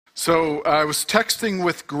So I was texting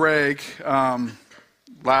with Greg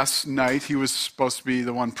last night. He was supposed to be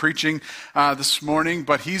the one preaching this morning,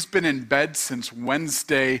 but he's been in bed since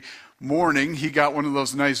Wednesday morning. He got one of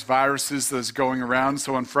those nice viruses that's going around.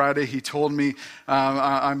 So on Friday, he told me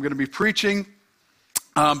I'm going to be preaching,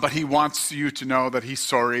 but he wants you to know that he's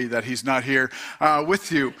sorry that he's not here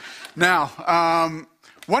with you. Now,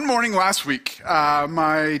 one morning last week,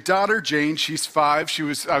 my daughter Jane, she's 5.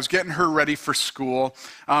 I was getting her ready for school,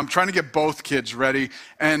 trying to get both kids ready.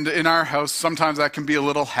 And in our house, sometimes that can be a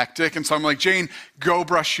little hectic. And so I'm like, Jane, go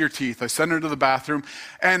brush your teeth. I send her to the bathroom,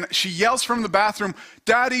 and she yells from the bathroom,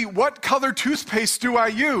 "Daddy, what color toothpaste do I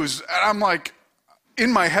use?" And I'm like, in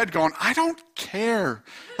my head going, I don't care.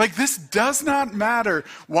 Like, this does not matter.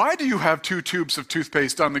 Why do you have 2 tubes of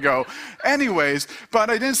toothpaste on the go? Anyways, but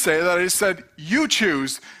I didn't say that. I just said, you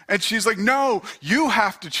choose. And she's like, no, you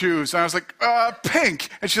have to choose. And I was like, pink.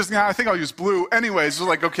 And she's like, I think I'll use blue. Anyways, I was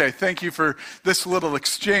like, okay, thank you for this little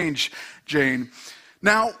exchange, Jane.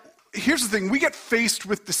 Now, here's the thing. We get faced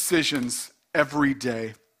with decisions every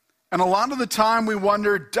day. And a lot of the time we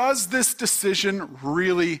wonder, does this decision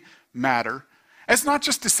really matter? It's not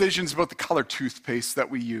just decisions about the color toothpaste that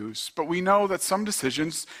we use, but we know that some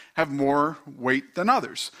decisions have more weight than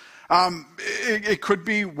others. It could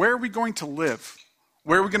be, where are we going to live?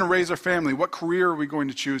 Where are we going to raise our family? What career are we going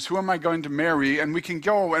to choose? Who am I going to marry? And we can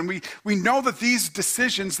go, and we know that these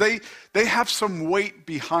decisions, they have some weight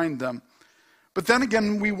behind them. But then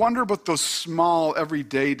again, we wonder about those small,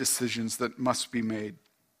 everyday decisions that must be made.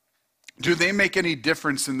 Do they make any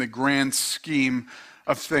difference in the grand scheme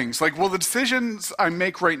of things? Like, will the decisions I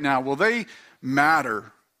make right now, will they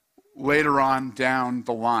matter later on down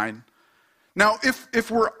the line? Now, if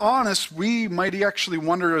we're honest, we might actually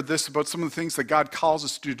wonder this about some of the things that God calls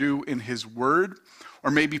us to do in His Word, or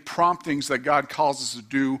maybe promptings that God calls us to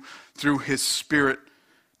do through His Spirit.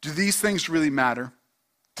 Do these things really matter?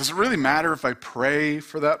 Does it really matter if I pray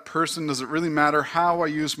for that person? Does it really matter how I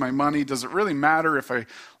use my money? Does it really matter if I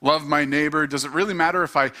love my neighbor? Does it really matter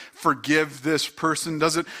if I forgive this person?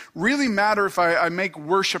 Does it really matter if I make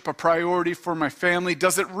worship a priority for my family?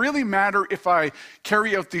 Does it really matter if I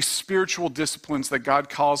carry out these spiritual disciplines that God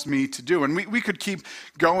calls me to do? And we could keep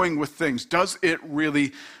going with things. Does it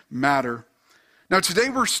really matter? Now, today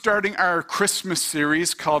we're starting our Christmas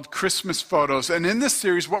series called Christmas Photos. And in this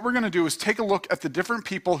series, what we're going to do is take a look at the different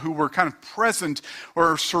people who were kind of present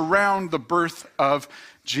or surround the birth of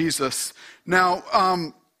Jesus. Now,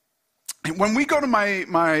 when we go to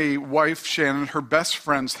my wife, Shannon, her best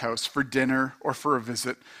friend's house for dinner or for a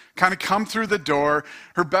visit, kind of come through the door,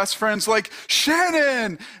 her best friend's like,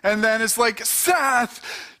 Shannon! And then it's like, Seth,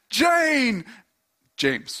 Jane,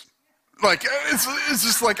 James. Like, it's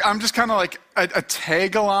just like, I'm just kind of like a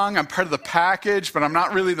tag along. I'm part of the package, but I'm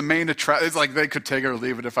not really the main attraction. It's like they could take it or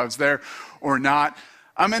leave it if I was there or not.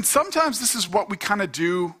 And sometimes this is what we kind of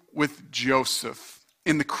do with Joseph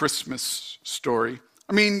in the Christmas story.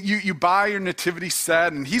 I mean, you buy your nativity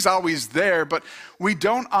set and he's always there, but we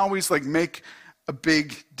don't always like make a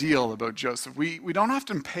big deal about Joseph. We don't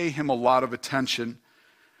often pay him a lot of attention.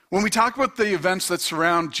 When we talk about the events that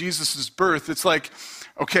surround Jesus' birth, it's like,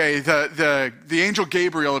 okay, the angel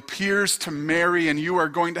Gabriel appears to Mary, and you are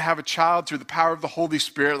going to have a child through the power of the Holy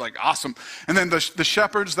Spirit. Like, awesome. And then the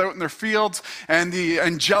shepherds out in their fields, and the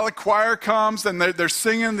angelic choir comes, and they're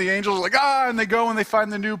singing. The angels are like, and they go and they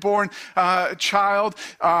find the newborn child.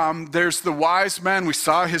 There's the wise men. We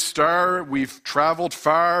saw his star. We've traveled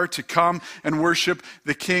far to come and worship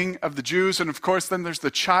the King of the Jews. And of course, then there's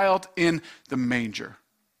the child in the manger,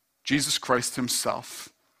 Jesus Christ himself.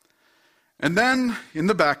 And then in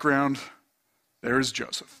the background, there is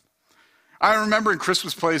Joseph. I remember in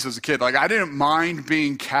Christmas plays as a kid, like I didn't mind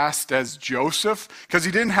being cast as Joseph because he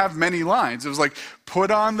didn't have many lines. It was like, put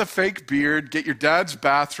on the fake beard, get your dad's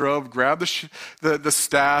bathrobe, grab the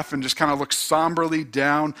staff, and just kind of look somberly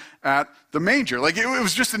down at the manger. Like it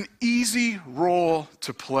was just an easy role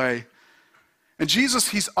to play. And Jesus,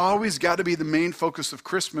 he's always got to be the main focus of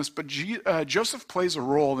Christmas, but Joseph plays a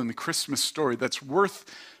role in the Christmas story that's worth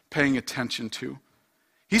paying attention to.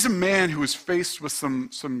 He's a man who is faced with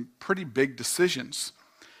some pretty big decisions.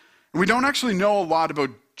 And we don't actually know a lot about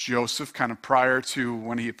Joseph kind of prior to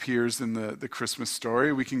when he appears in the Christmas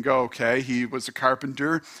story. We can go, okay, he was a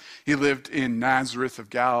carpenter. He lived in Nazareth of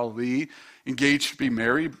Galilee, engaged to be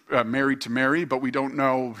married to Mary, but we don't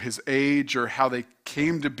know his age or how they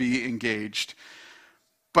came to be engaged.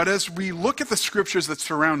 But as we look at the scriptures that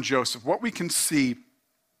surround Joseph, what we can see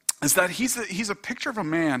is that he's a picture of a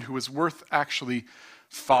man who is worth actually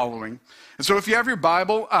following. And so if you have your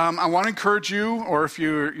Bible, I want to encourage you, or if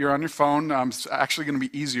you're on your phone, it's actually going to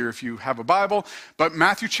be easier if you have a Bible, but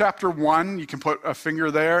Matthew chapter 1, you can put a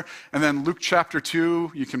finger there, and then Luke chapter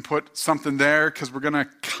 2, you can put something there, because we're going to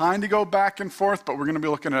kind of go back and forth, but we're going to be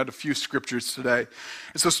looking at a few scriptures today.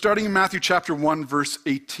 And so starting in Matthew chapter 1, verse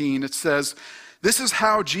 18, it says, "This is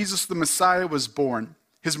how Jesus the Messiah was born.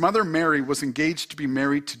 His mother Mary was engaged to be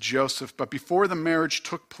married to Joseph, but before the marriage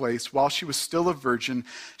took place, while she was still a virgin,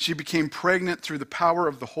 she became pregnant through the power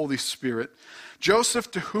of the Holy Spirit.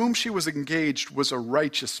 Joseph, to whom she was engaged, was a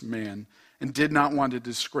righteous man and did not want to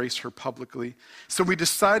disgrace her publicly. So we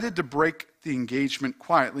decided to break the engagement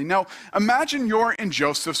quietly." Now, imagine you're in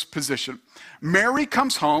Joseph's position. Mary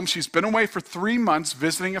comes home. She's been away for 3 months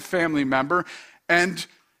visiting a family member, and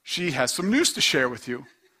she has some news to share with you.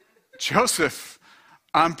 "Joseph,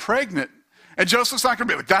 I'm pregnant." And Joseph's not going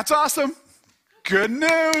to be like, "That's awesome. Good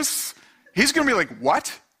news." He's going to be like,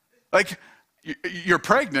 "What? Like, you're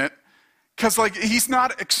pregnant?" Because, like, he's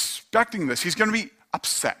not expecting this. He's going to be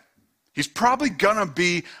upset. He's probably going to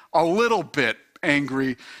be a little bit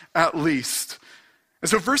angry, at least.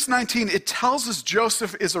 And so verse 19, it tells us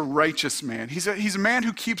Joseph is a righteous man. He's a man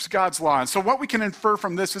who keeps God's law. And so what we can infer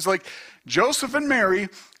from this is, like, Joseph and Mary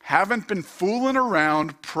haven't been fooling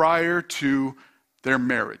around prior to their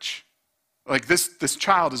marriage. Like, this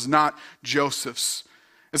child is not Joseph's.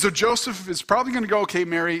 And so Joseph is probably going to go, "Okay,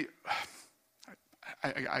 Mary,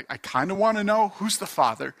 I kind of want to know who's the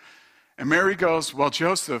father." And Mary goes, "Well,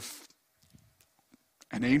 Joseph,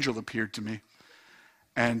 an angel appeared to me,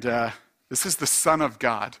 and this is the Son of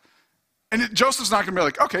God." And Joseph's not going to be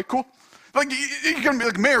like, "Okay, cool." Like, you're going to be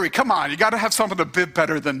like, "Mary, come on, you got to have something a bit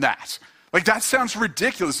better than that. Like, that sounds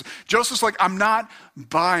ridiculous." Joseph's like, "I'm not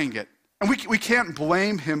buying it." And we can't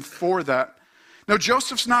blame him for that. Now,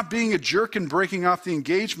 Joseph's not being a jerk and breaking off the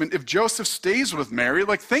engagement. If Joseph stays with Mary,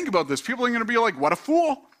 like, think about this. People are going to be like, "What a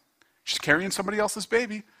fool. She's carrying somebody else's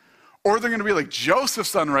baby." Or they're going to be like,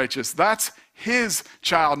 "Joseph's unrighteous. That's his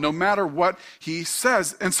child," no matter what he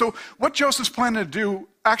says. And so what Joseph's planning to do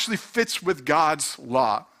actually fits with God's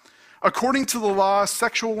law. According to the law,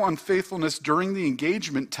 sexual unfaithfulness during the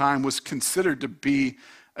engagement time was considered to be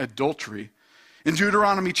adultery. In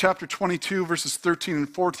Deuteronomy chapter 22, verses 13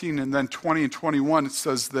 and 14, and then 20 and 21, it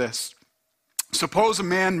says this: "Suppose a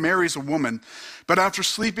man marries a woman, but after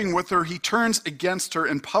sleeping with her, he turns against her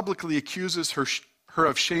and publicly accuses her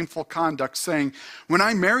of shameful conduct, saying, 'When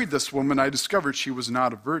I married this woman, I discovered she was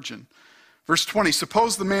not a virgin.' Verse 20,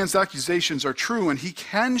 suppose the man's accusations are true and he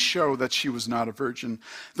can show that she was not a virgin.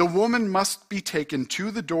 The woman must be taken to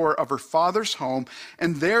the door of her father's home,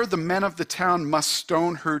 and there the men of the town must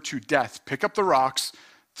stone her to death. Pick up the rocks,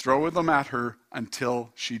 throw them at her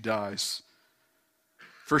until she dies.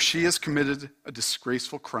 For she has committed a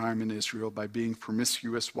disgraceful crime in Israel by being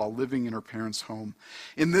promiscuous while living in her parents' home.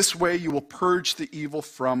 In this way you will purge the evil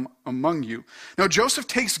from among you." Now Joseph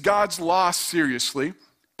takes God's law seriously,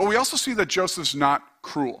 but we also see that Joseph's not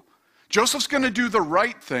cruel. Joseph's going to do the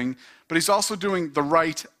right thing, but he's also doing the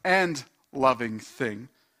right and loving thing.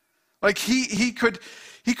 Like he could,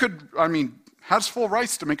 has full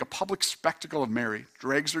rights to make a public spectacle of Mary.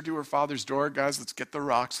 Drags her to her father's door. "Guys, let's get the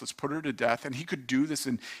rocks. Let's put her to death." And he could do this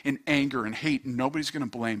in anger and hate, and nobody's going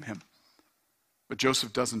to blame him. But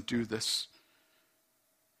Joseph doesn't do this.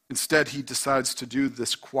 Instead, he decides to do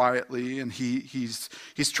this quietly, and he's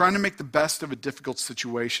trying to make the best of a difficult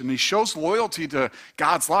situation. He shows loyalty to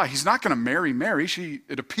God's law. He's not going to marry Mary. She,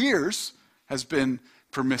 it appears, has been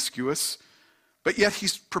promiscuous, but yet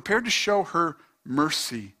he's prepared to show her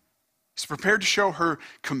mercy. He's prepared to show her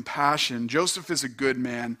compassion. Joseph is a good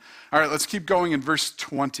man. All right, let's keep going in verse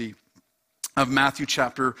 20 of Matthew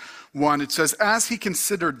chapter 1. It says, "As he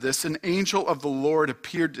considered this, an angel of the Lord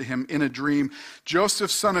appeared to him in a dream.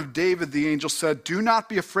 'Joseph, son of David,' the angel said, 'do not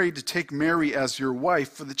be afraid to take Mary as your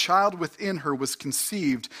wife, for the child within her was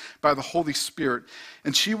conceived by the Holy Spirit.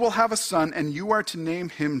 And she will have a son, and you are to name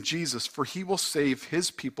him Jesus, for he will save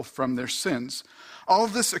his people from their sins.' All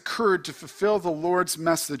of this occurred to fulfill the Lord's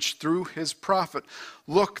message through his prophet.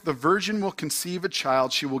 'Look, the virgin will conceive a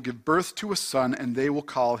child. She will give birth to a son, and they will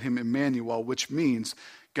call him Emmanuel,' which means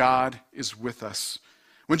God is with us."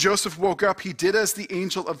 When Joseph woke up, he did as the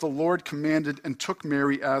angel of the Lord commanded and took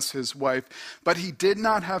Mary as his wife. But he did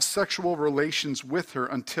not have sexual relations with her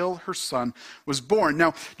until her son was born.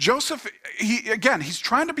 Now, Joseph, he's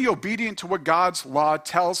trying to be obedient to what God's law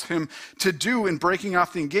tells him to do in breaking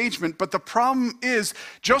off the engagement. But the problem is,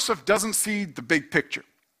 Joseph doesn't see the big picture.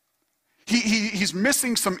 He's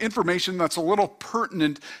missing some information that's a little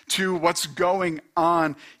pertinent to what's going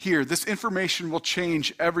on here. This information will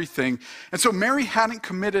change everything. And so Mary hadn't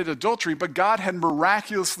committed adultery, but God had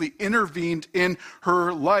miraculously intervened in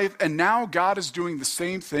her life. And now God is doing the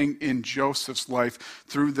same thing in Joseph's life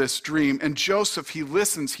through this dream. And Joseph, he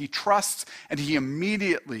listens, he trusts, and he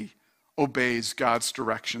immediately obeys God's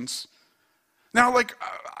directions. Now,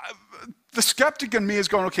 the skeptic in me is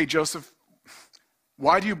going, okay, Joseph,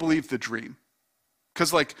 why do you believe the dream?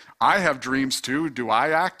 Because I have dreams too. Do I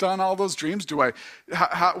act on all those dreams? What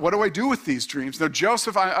do I do with these dreams? Now,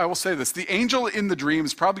 Joseph, I will say this. The angel in the dream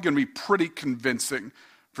is probably going to be pretty convincing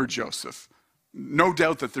for Joseph. No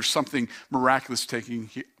doubt that there's something miraculous taking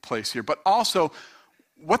place here. But also,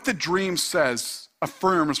 what the dream says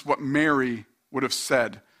affirms what Mary would have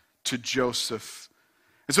said to Joseph.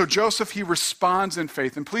 And so Joseph, he responds in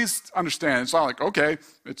faith. And please understand, it's not like, okay,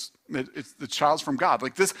 it's the child's from God.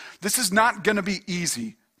 This is not going to be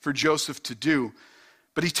easy for Joseph to do.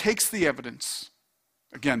 But he takes the evidence.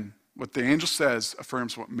 Again, what the angel says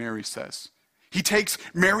affirms what Mary says. He takes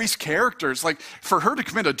Mary's characters. For her to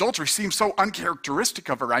commit adultery seems so uncharacteristic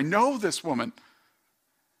of her. I know this woman.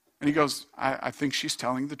 And he goes, I think she's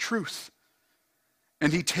telling the truth.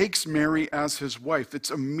 And he takes Mary as his wife. It's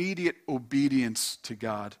immediate obedience to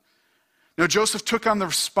God. Now, Joseph took on the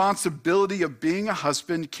responsibility of being a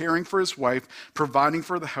husband, caring for his wife, providing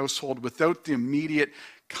for the household without the immediate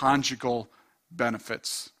conjugal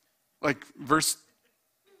benefits. Verse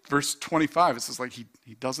 25, it says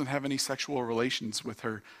he doesn't have any sexual relations with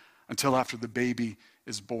her until after the baby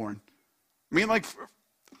is born. I mean,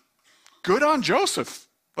 good on Joseph.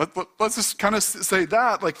 Let's just kind of say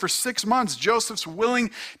that. For 6 months, Joseph's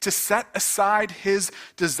willing to set aside his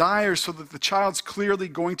desires so that the child's clearly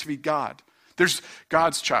going to be There's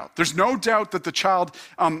God's child. There's no doubt that the child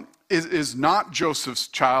is not Joseph's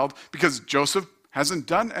child because Joseph hasn't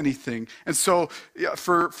done anything. And so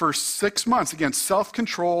for 6 months, again,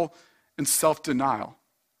 self-control and self-denial.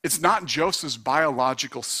 It's not Joseph's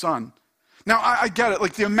biological son. Now, I get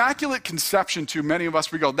it. The Immaculate Conception, to many of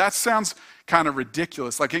us, we go, that sounds kind of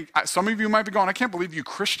ridiculous. Some of you might be going, I can't believe you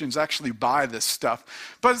Christians actually buy this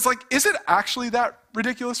stuff. But it's is it actually that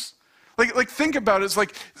ridiculous? Think about it.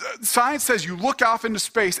 It's science says you look off into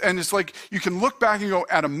space, and it's you can look back and go,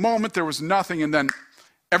 at a moment there was nothing, and then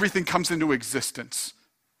everything comes into existence.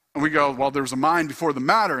 And we go, well, there was a mind before the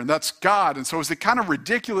matter, and that's God. And so is it kind of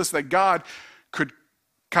ridiculous that God could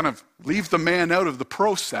kind of leave the man out of the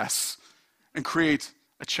process and create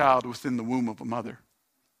a child within the womb of a mother?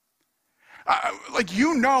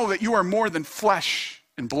 You know that you are more than flesh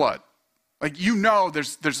and blood. You know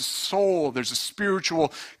there's a soul, there's a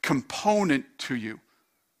spiritual component to you.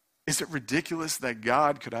 Is it ridiculous that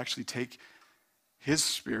God could actually take his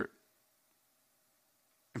spirit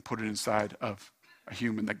and put it inside of a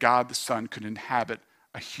human, that God the Son could inhabit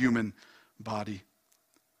a human body?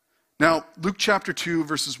 Now, Luke chapter 2,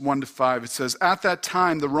 verses 1-5, it says, at that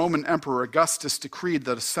time, the Roman Emperor Augustus decreed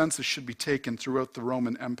that a census should be taken throughout the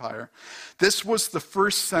Roman Empire. This was the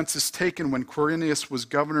first census taken when Quirinius was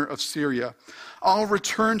governor of Syria. All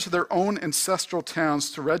returned to their own ancestral towns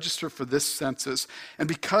to register for this census. And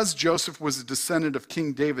because Joseph was a descendant of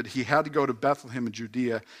King David, he had to go to Bethlehem in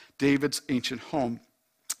Judea, David's ancient home.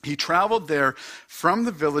 He traveled there from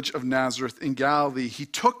the village of Nazareth in Galilee. He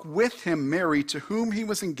took with him Mary, to whom he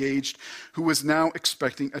was engaged, who was now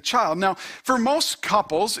expecting a child. Now, for most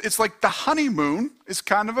couples, it's the honeymoon is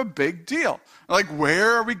kind of a big deal.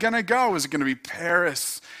 Where are we going to go? Is it going to be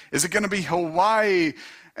Paris? Is it going to be Hawaii?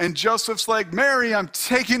 And Joseph's like, Mary, I'm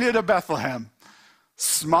taking you to Bethlehem.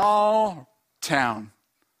 Small town,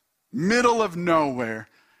 middle of nowhere.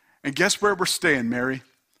 And guess where we're staying, Mary?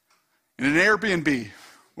 In an Airbnb.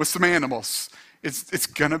 With some animals. It's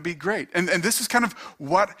going to be great. And this is kind of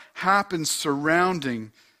what happens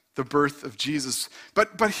surrounding the birth of Jesus.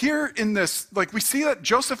 But here in this, we see that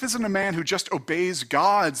Joseph isn't a man who just obeys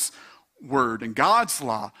God's word and God's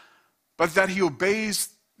law, but that he obeys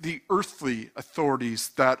the earthly authorities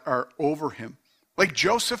that are over him.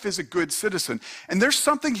 Joseph is a good citizen. And there's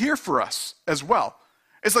something here for us as well.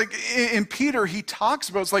 It's in Peter, he talks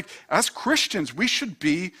about, as Christians, we should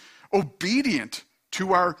be obedient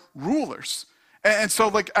to our rulers. And so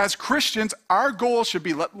as Christians, our goal should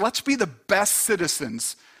be, let's be the best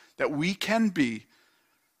citizens that we can be,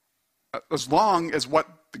 as long as what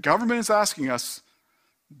the government is asking us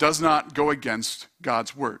does not go against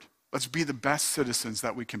God's word. Let's be the best citizens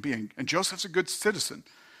that we can be. And Joseph's a good citizen.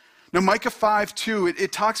 Now, Micah 5:2,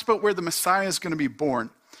 it talks about where the Messiah is going to be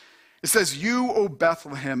born. It says, "You, O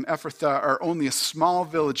Bethlehem, Ephrathah, are only a small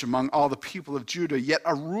village among all the people of Judah, yet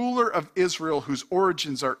a ruler of Israel whose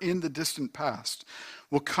origins are in the distant past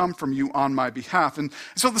will come from you on my behalf." And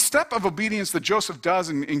so the step of obedience that Joseph does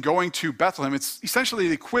in going to Bethlehem, it's essentially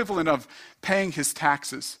the equivalent of paying his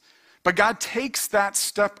taxes. But God takes that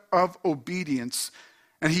step of obedience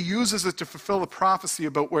and he uses it to fulfill the prophecy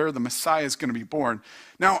about where the Messiah is going to be born.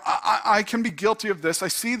 Now, I can be guilty of this. I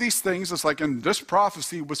see these things as like, and this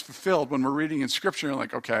prophecy was fulfilled when we're reading in Scripture. You're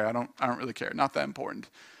like, okay, I don't really care. Not that important.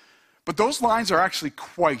 But those lines are actually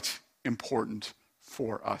quite important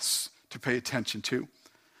for us to pay attention to.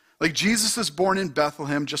 Like, Jesus is born in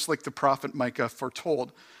Bethlehem, just like the prophet Micah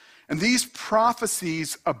foretold. And these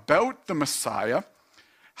prophecies about the Messiah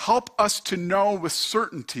help us to know with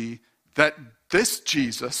certainty that this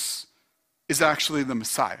Jesus is actually the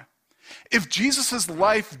Messiah. If Jesus'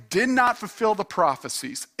 life did not fulfill the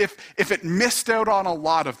prophecies, if it missed out on a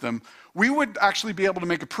lot of them, we would actually be able to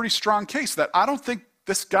make a pretty strong case that I don't think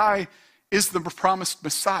this guy is the promised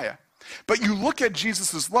Messiah. But you look at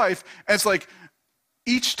Jesus' life, and it's like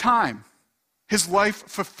each time his life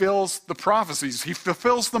fulfills the prophecies. He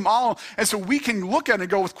fulfills them all. And so we can look at it and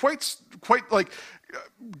go with quite like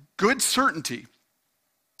good certainty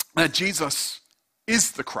that Jesus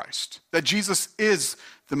is the Christ, that Jesus is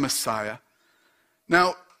the Messiah.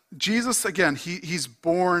 Now, Jesus, again, he's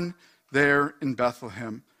born there in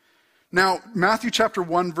Bethlehem. Now, Matthew chapter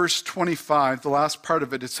 1, verse 25, the last part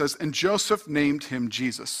of it, it says, "And Joseph named him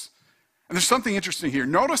Jesus." And there's something interesting here.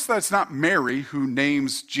 Notice that it's not Mary who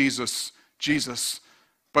names Jesus, Jesus,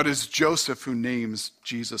 but it's Joseph who names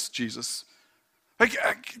Jesus, Jesus. Like,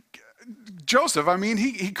 Joseph, I mean,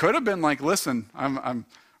 he could have been like, listen, I'm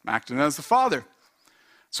acting as the father,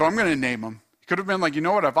 so I'm going to name him. He could have been like, you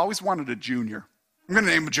know what, I've always wanted a junior. I'm going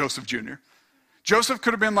to name him Joseph Jr. Joseph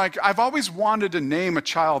could have been like, I've always wanted to name a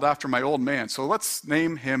child after my old man, so let's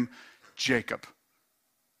name him Jacob.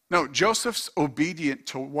 No, Joseph's obedient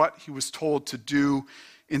to what he was told to do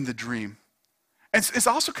in the dream. And it's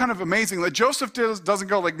also kind of amazing that Joseph doesn't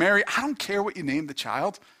go like, Mary, I don't care what you name the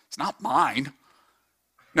child. It's not mine.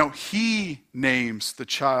 No, he names the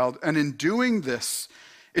child. And in doing this,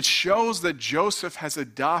 it shows that Joseph has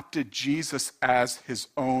adopted Jesus as his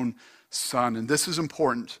own son. And this is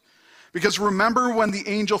important. Because remember when the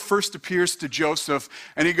angel first appears to Joseph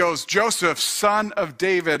and he goes, Joseph, son of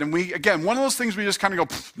David. And again, one of those things we just kind of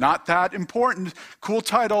go, not that important, cool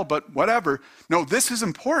title, but whatever. No, this is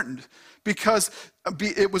important because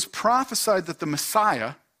it was prophesied that the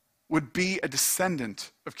Messiah would be a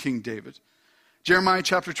descendant of King David. Jeremiah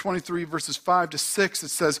chapter 23, verses 5-6, it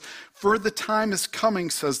says, "For the time is coming,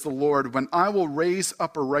 says the Lord, when I will raise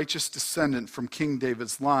up a righteous descendant from King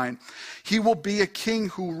David's line. He will be a king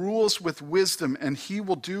who rules with wisdom, and he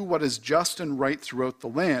will do what is just and right throughout the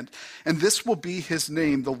land. And this will be his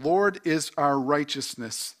name. The Lord is our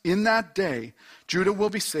righteousness. In that day, Judah will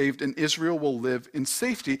be saved, and Israel will live in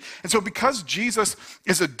safety." And so because Jesus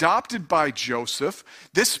is adopted by Joseph,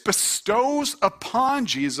 this bestows upon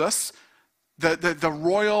Jesus the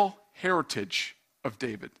royal heritage of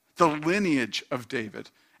David, the lineage of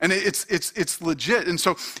David. And it's legit. And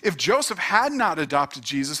so if Joseph had not adopted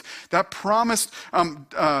Jesus, that promise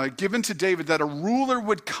given to David that a ruler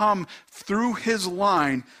would come through his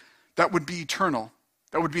line that would be eternal,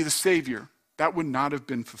 that would be the Savior, that would not have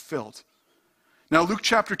been fulfilled. Now, Luke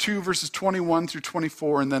chapter 2, verses 21 through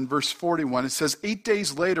 24, and then verse 41, it says, 8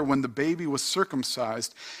 days later, when the baby was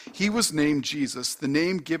circumcised, he was named Jesus, the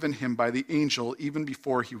name given him by the angel even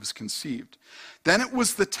before he was conceived. Then it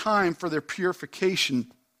was the time for their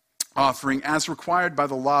purification offering as required by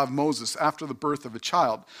the law of Moses after the birth of a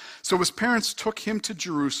child. So his parents took him to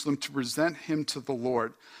Jerusalem to present him to the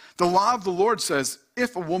Lord. The law of the Lord says,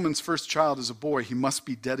 if a woman's first child is a boy, he must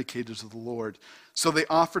be dedicated to the Lord. So they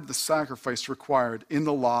offered the sacrifice required in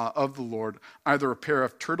the law of the Lord, either a pair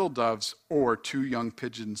of turtle doves or 2 young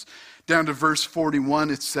pigeons. Down to verse 41,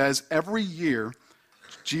 it says, every year,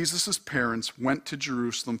 Jesus' parents went to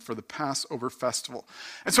Jerusalem for the Passover festival.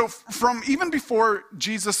 And so from even before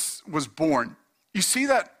Jesus was born, you see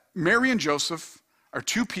that Mary and Joseph are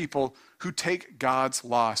 2 people who take God's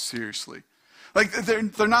law seriously. Like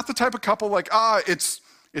they're not the type of couple like, it's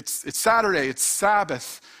Saturday, it's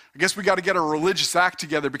Sabbath. I guess we got to get a religious act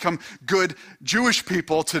together, become good Jewish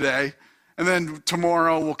people today, and then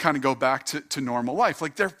tomorrow we'll kind of go back to normal life.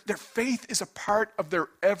 Like their faith is a part of their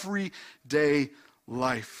everyday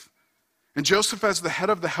life. And Joseph, as the head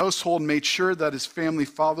of the household, made sure that his family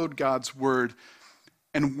followed God's word,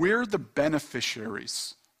 and we're the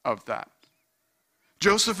beneficiaries of that.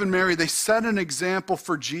 Joseph and Mary, they set an example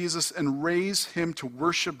for Jesus and raised him to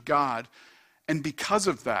worship God. And because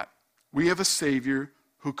of that, We have a Savior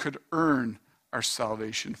who could earn our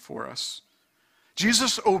salvation for us.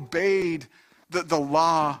 Jesus obeyed the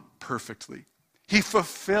law perfectly. He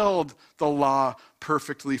fulfilled the law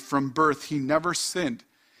perfectly from birth. He never sinned.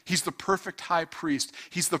 He's the perfect high priest.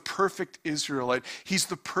 He's the perfect Israelite. He's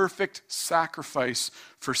the perfect sacrifice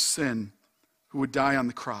for sin who would die on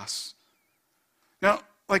the cross. Now,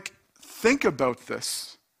 think about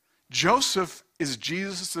this. Joseph is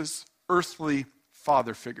Jesus' earthly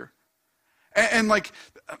father figure. And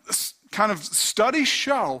kind of studies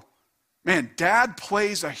show, man, dad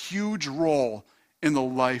plays a huge role in the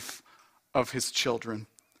life of his children.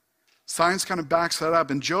 Science kind of backs that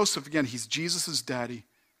up. And Joseph, again, he's Jesus' daddy.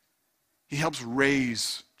 He helps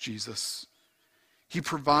raise Jesus. He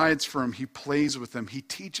provides for him. He plays with him. He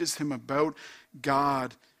teaches him about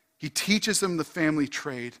God. He teaches him the family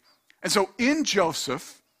trade. And so in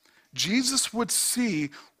Joseph, Jesus would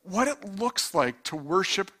see what it looks like to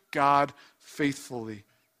worship God faithfully.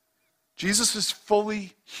 Jesus is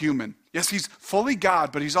fully human. Yes, he's fully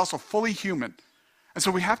God, but he's also fully human. And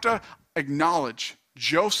so we have to acknowledge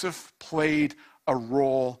Joseph played a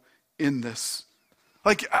role in this.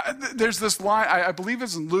 There's this line, I believe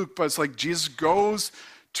it's in Luke, but it's like Jesus goes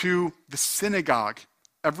to the synagogue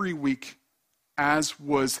every week as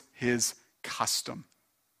was his custom.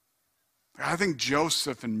 I think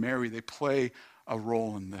Joseph and Mary, they play a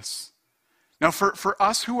role in this. Now, for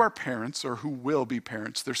us who are parents or who will be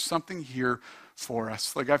parents, there's something here for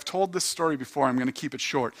us. I've told this story before, I'm going to keep it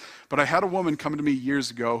short, but I had a woman come to me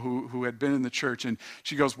years ago who had been in the church, and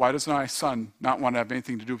she goes, why does my son not want to have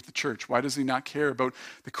anything to do with the church? Why does he not care about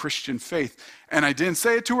the Christian faith? And I didn't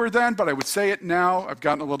say it to her then, but I would say it now. I've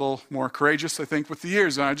gotten a little more courageous, I think, with the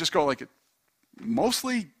years, and I just go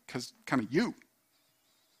mostly because kind of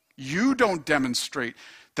you don't demonstrate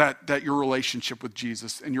that your relationship with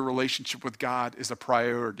Jesus and your relationship with God is a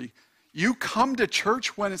priority. You come to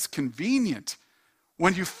church when it's convenient,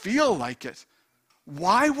 when you feel like it.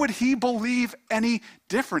 Why would he believe any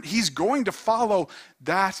different? He's going to follow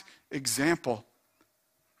that example.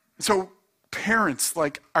 So parents,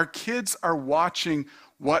 our kids are watching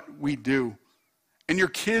what we do. And your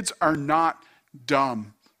kids are not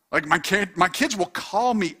dumb. My kids will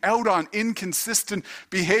call me out on inconsistent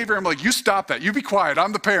behavior. I'm like, you stop that. You be quiet.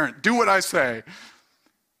 I'm the parent. Do what I say.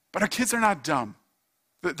 But our kids are not dumb.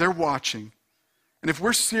 They're watching. And if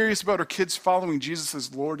we're serious about our kids following Jesus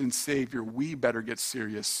as Lord and Savior, we better get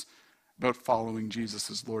serious about following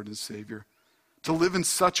Jesus as Lord and Savior. To live in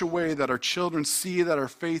such a way that our children see that our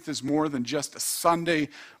faith is more than just a Sunday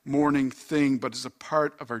morning thing, but is a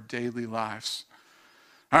part of our daily lives.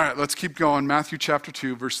 All right, let's keep going. Matthew chapter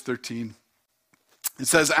 2, verse 13. It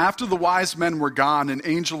says, after the wise men were gone, an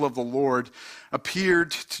angel of the Lord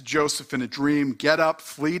appeared to Joseph in a dream. Get up,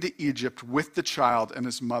 flee to Egypt with the child and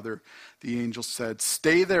his mother. The angel said,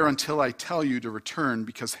 stay there until I tell you to return,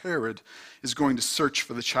 because Herod is going to search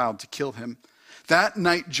for the child to kill him. That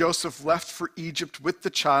night Joseph left for Egypt with the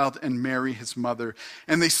child and Mary his mother,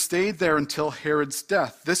 and they stayed there until Herod's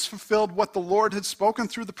death. This fulfilled what the Lord had spoken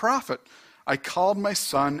through the prophet. I called my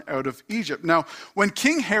son out of Egypt. Now, when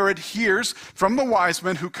King Herod hears from the wise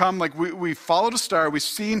men who come, we followed a star, we've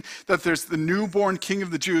seen that there's the newborn king of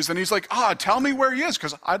the Jews, and he's like, tell me where he is,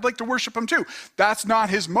 because I'd like to worship him too. That's not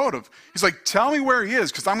his motive. He's like, tell me where he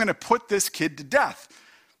is, because I'm going to put this kid to death.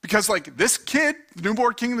 Because this kid, the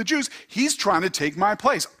newborn king of the Jews, he's trying to take my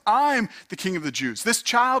place. I'm the king of the Jews. This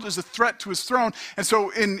child is a threat to his throne. And so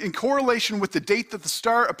in correlation with the date that the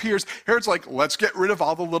star appears, Herod's like, let's get rid of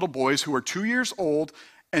all the little boys who are 2 years old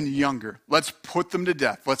and younger. Let's put them to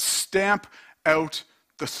death. Let's stamp out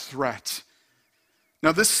the threat.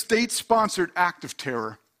 Now, this state-sponsored act of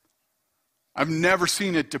terror, I've never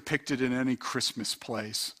seen it depicted in any Christmas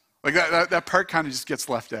plays. That part kind of just gets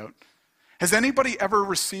left out. Has anybody ever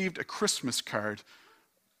received a Christmas card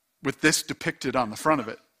with this depicted on the front of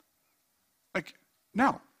it?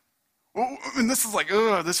 No. And this is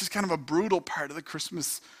this is kind of a brutal part of the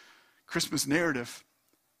Christmas narrative.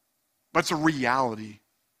 But it's a reality.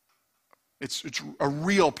 It's a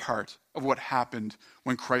real part of what happened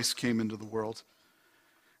when Christ came into the world.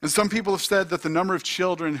 And some people have said that the number of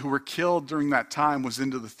children who were killed during that time was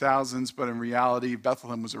into the thousands, but in reality,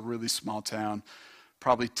 Bethlehem was a really small town.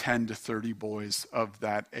 Probably 10 to 30 boys of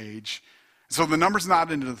that age. So the number's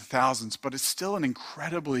not into the thousands, but it's still an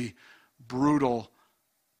incredibly brutal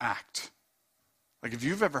act. If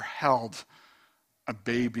you've ever held a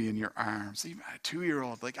baby in your arms, even a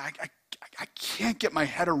 2-year-old, I can't get my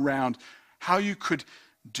head around how you could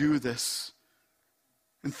do this.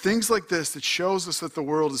 And things like this, it shows us that the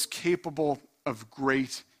world is capable of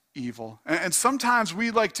great evil. And sometimes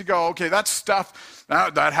we like to go, okay, that's stuff,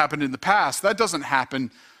 that happened in the past. That doesn't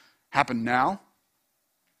happen now.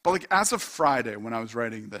 But like as of Friday when I was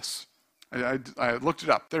writing this, I looked it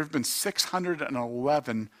up. There have been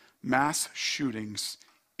 611 mass shootings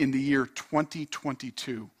in the year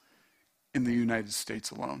 2022 in the United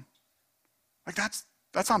States alone. Like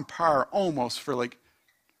that's on par almost for like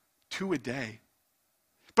 2 a day.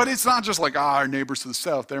 But it's not just like, our neighbors to the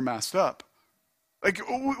south, they're masked up. Like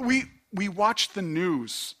we watch the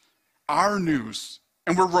news, our news,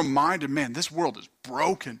 and we're reminded, man, this world is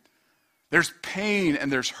broken. There's pain and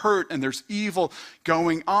there's hurt and there's evil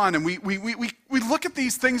going on. And we look at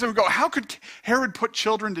these things and we go, how could Herod put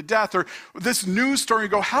children to death? Or this news story, we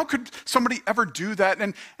go, how could somebody ever do that?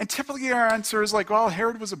 And typically our answer is like, well,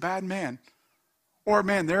 Herod was a bad man. Or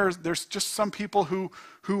man, there's just some people who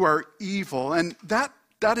are evil. And that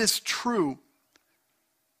is true.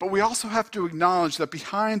 But we also have to acknowledge that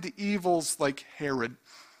behind the evils like Herod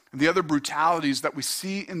and the other brutalities that we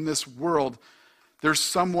see in this world, there's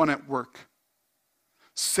someone at work.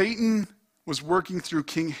 Satan was working through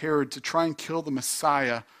King Herod to try and kill the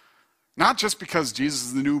Messiah, not just because Jesus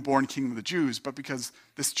is the newborn king of the Jews, but because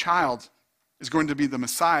this child is going to be the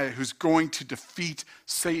Messiah who's going to defeat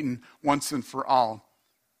Satan once and for all.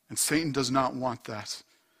 And Satan does not want that.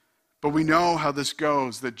 But we know how this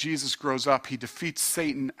goes, that Jesus grows up, he defeats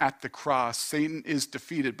Satan at the cross. Satan is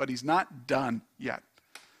defeated, but he's not done yet.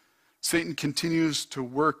 Satan continues to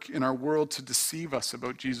work in our world to deceive us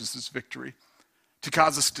about Jesus' victory, to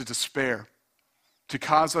cause us to despair, to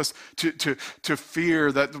cause us to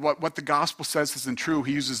fear that what the gospel says isn't true.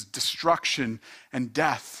 He uses destruction and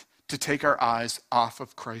death to take our eyes off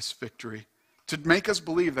of Christ's victory, to make us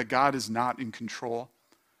believe that God is not in control.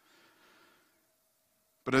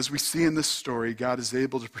 But as we see in this story, God is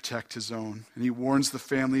able to protect his own, and he warns the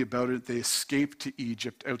family about it. They escape to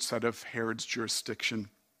Egypt outside of Herod's jurisdiction.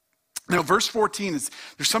 Now, verse 14,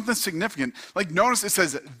 there's something significant. Like, notice it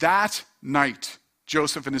says, that night,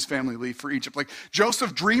 Joseph and his family leave for Egypt. Like,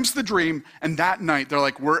 Joseph dreams the dream, and that night, they're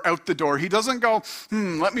like, we're out the door. He doesn't go,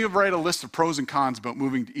 let me write a list of pros and cons about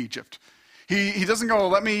moving to Egypt. He doesn't go,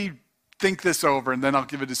 let me think this over, and then I'll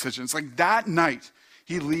give a decision. It's like that night,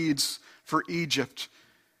 he leaves for Egypt.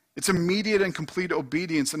 It's immediate and complete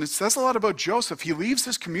obedience. And it says a lot about Joseph. He leaves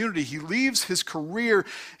his community. He leaves his career.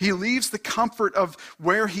 He leaves the comfort of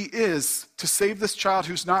where he is to save this child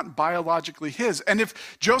who's not biologically his. And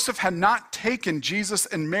if Joseph had not taken Jesus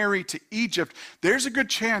and Mary to Egypt, there's a good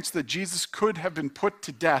chance that Jesus could have been put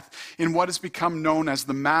to death in what has become known as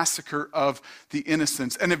the massacre of the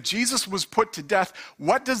innocents. And if Jesus was put to death,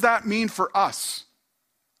 what does that mean for us?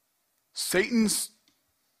 Satan's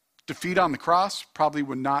defeat on the cross probably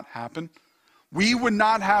would not happen. We would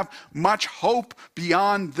not have much hope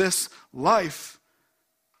beyond this life.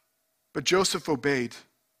 But Joseph obeyed.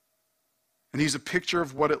 And he's a picture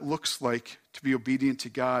of what it looks like to be obedient to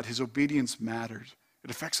God. His obedience mattered.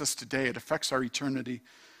 It affects us today. It affects our eternity.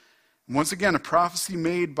 And once again, a prophecy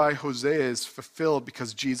made by Hosea is fulfilled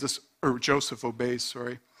because Joseph obeys.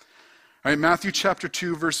 All right, Matthew chapter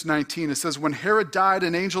 2, verse 19, it says, when Herod died,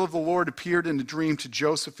 an angel of the Lord appeared in a dream to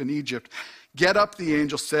Joseph in Egypt. Get up, the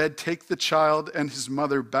angel said, take the child and his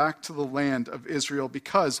mother back to the land of Israel,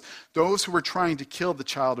 because those who were trying to kill the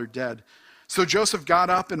child are dead. So Joseph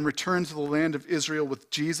got up and returned to the land of Israel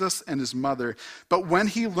with Jesus and his mother. But when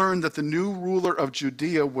he learned that the new ruler of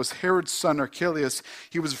Judea was Herod's son Archelaus,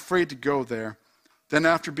 he was afraid to go there. Then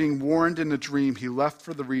after being warned in a dream, he left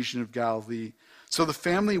for the region of Galilee. So the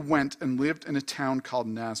family went and lived in a town called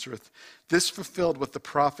Nazareth. This fulfilled what the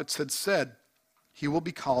prophets had said. He will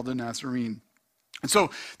be called a Nazarene. And so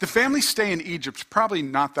the family stay in Egypt probably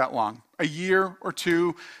not that long, a year or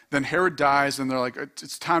two. Then Herod dies, and they're like,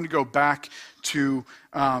 it's time to go back to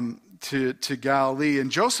Galilee.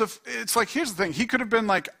 And Joseph, it's like, here's the thing. He could have been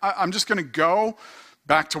like, I'm just going to go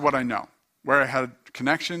back to what I know, where I had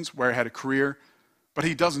connections, where I had a career. But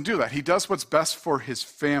he doesn't do that. He does what's best for his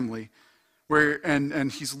family.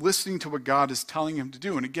 And he's listening to what God is telling him to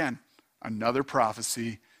do. And again, another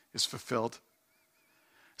prophecy is fulfilled.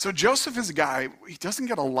 So Joseph is a guy, he doesn't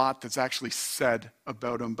get a lot that's actually said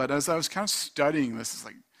about him. But as I was kind of studying this, it's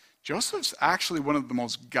like, Joseph's actually one of the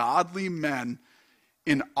most godly men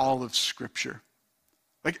in all of Scripture.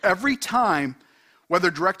 Like every time, whether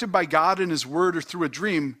directed by God in his word or through a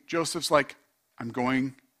dream, Joseph's like, I'm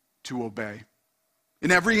going to obey. In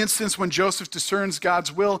every instance when Joseph discerns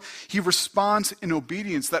God's will, he responds in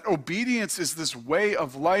obedience. That obedience is this way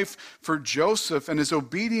of life for Joseph, and his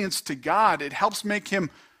obedience to God, it helps make him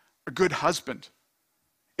a good husband.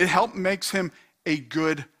 It makes him a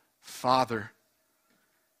good father.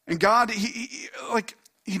 And God, he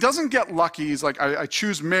he doesn't get lucky. He's like, I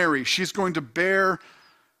choose Mary. She's going to bear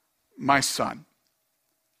my son.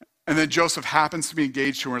 And then Joseph happens to be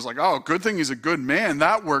engaged to her and is like, oh, good thing he's a good man.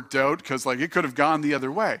 That worked out, because like it could have gone the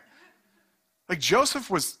other way. Like Joseph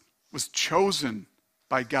was chosen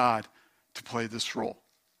by God to play this role.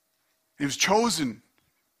 He was chosen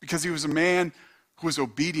because he was a man who was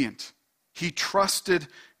obedient. He trusted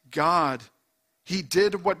God. He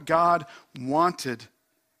did what God wanted.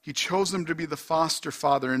 He chose him to be the foster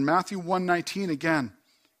father. In Matthew 1:19, again,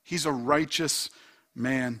 he's a righteous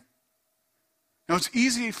man. Now, it's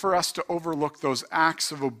easy for us to overlook those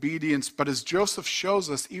acts of obedience, but as Joseph shows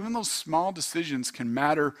us, even those small decisions can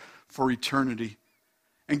matter for eternity.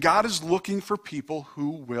 And God is looking for people who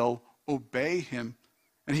will obey him,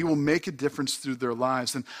 and he will make a difference through their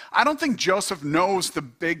lives. And I don't think Joseph knows the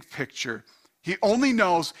big picture. He only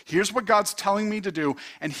knows, here's what God's telling me to do,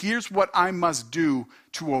 and here's what I must do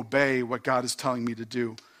to obey what God is telling me to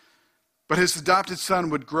do. But his adopted son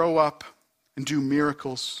would grow up and do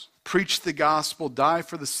miracles, preach the gospel, die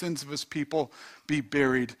for the sins of his people, be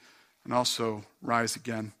buried, and also rise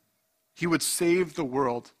again. He would save the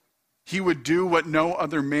world. He would do what no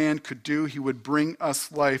other man could do. He would bring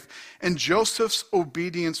us life. And Joseph's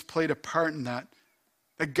obedience played a part in that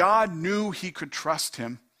God knew he could trust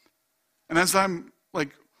him. And as I'm like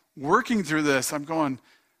working through this, I'm going,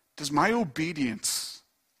 does my obedience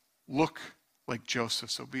look like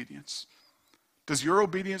Joseph's obedience? Does your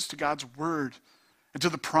obedience to God's word and to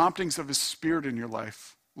the promptings of his Spirit in your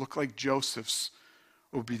life look like Joseph's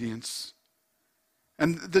obedience?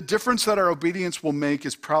 And the difference that our obedience will make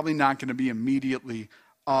is probably not going to be immediately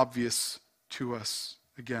obvious to us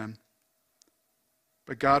again.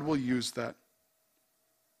 But God will use that.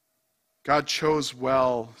 God chose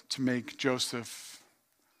well to make Joseph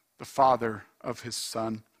the father of his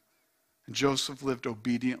son. And Joseph lived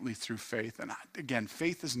obediently through faith. And again,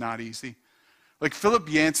 faith is not easy. Like Philip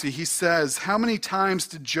Yancey, he says, how many times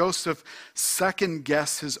did Joseph second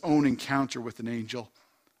guess his own encounter with an angel?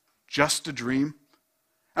 Just a dream?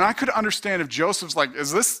 And I could understand if Joseph's like,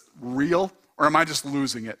 is this real or am I just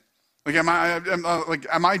losing it? Like, am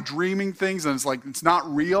I dreaming things and it's like, it's not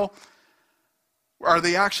real? Are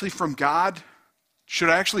they actually from God? Should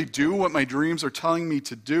I actually do what my dreams are telling me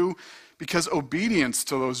to do? Because obedience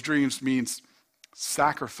to those dreams means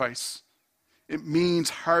sacrifice. It means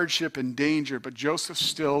hardship and danger, but Joseph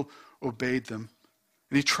still obeyed them.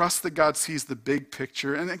 And he trusts that God sees the big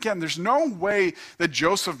picture. And again, there's no way that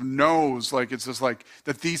Joseph knows, like it's just like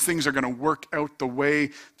that these things are going to work out the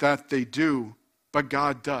way that they do. But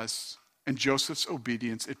God does. And Joseph's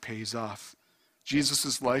obedience, it pays off.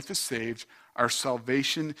 Jesus' life is saved. Our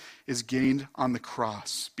salvation is gained on the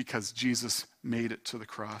cross because Jesus made it to the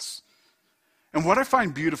cross. And what I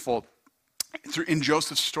find beautiful in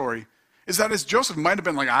Joseph's story is that as Joseph might have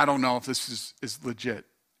been like, I don't know if this is legit.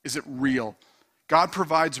 Is it real? God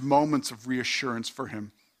provides moments of reassurance for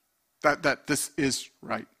him that this is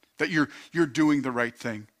right, that you're doing the right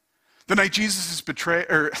thing. The night Jesus is betrayed,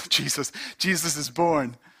 or Jesus is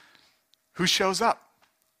born, who shows up?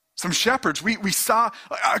 Some shepherds. We saw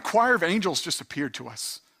a choir of angels just appeared to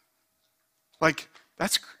us. Like,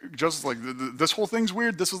 that's, Joseph's like, this whole thing's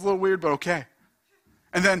weird. This is a little weird, but okay.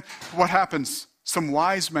 And then what happens? Some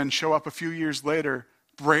wise men show up a few years later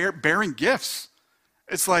bearing gifts.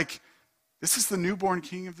 It's like, this is the newborn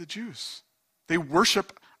king of the Jews. They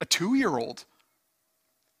worship a 2-year-old.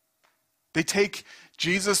 They take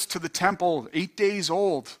Jesus to the temple, 8 days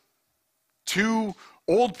old. 2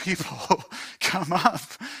 old people come up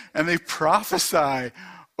and they prophesy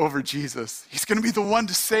over Jesus. He's going to be the one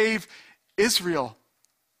to save Israel.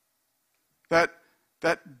 That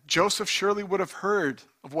Joseph surely would have heard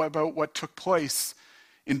about what took place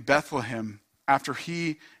in Bethlehem after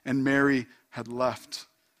he and Mary had left.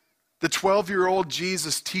 The 12-year-old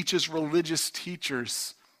Jesus teaches religious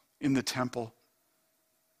teachers in the temple.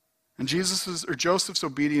 And Joseph's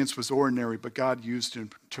obedience was ordinary, but God used him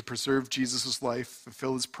to preserve Jesus' life,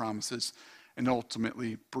 fulfill his promises, and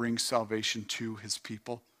ultimately bring salvation to his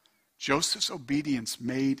people. Joseph's obedience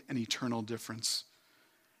made an eternal difference.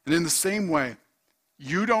 And in the same way,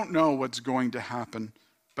 you don't know what's going to happen,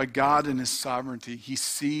 but God in his sovereignty, he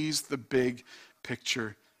sees the big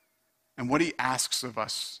picture. And what he asks of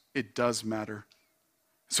us, it does matter.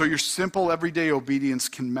 So your simple everyday obedience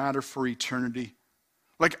can matter for eternity.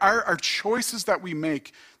 Like our choices that we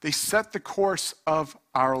make, they set the course of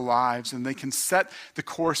our lives and they can set the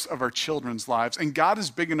course of our children's lives. And God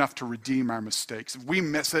is big enough to redeem our mistakes. If we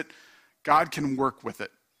miss it, God can work with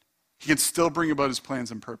it. He can still bring about his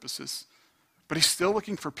plans and purposes. But he's still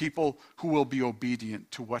looking for people who will be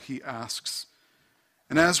obedient to what he asks.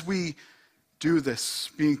 And as we Do this.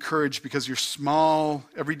 Be encouraged, because your small,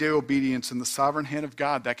 everyday obedience in the sovereign hand of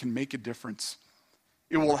God, that can make a difference.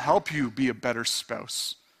 It will help you be a better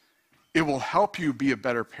spouse. It will help you be a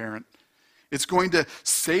better parent. It's going to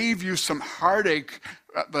save you some heartache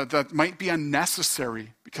that might be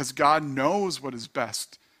unnecessary, because God knows what is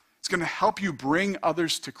best. It's going to help you bring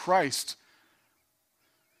others to Christ.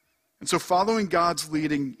 And so following God's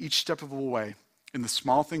leading each step of the way, in the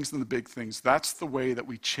small things and the big things, that's the way that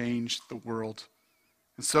we change the world.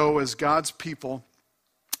 And so as God's people,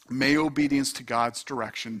 may obedience to God's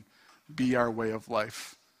direction be our way of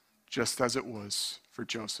life, just as it was for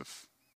Joseph.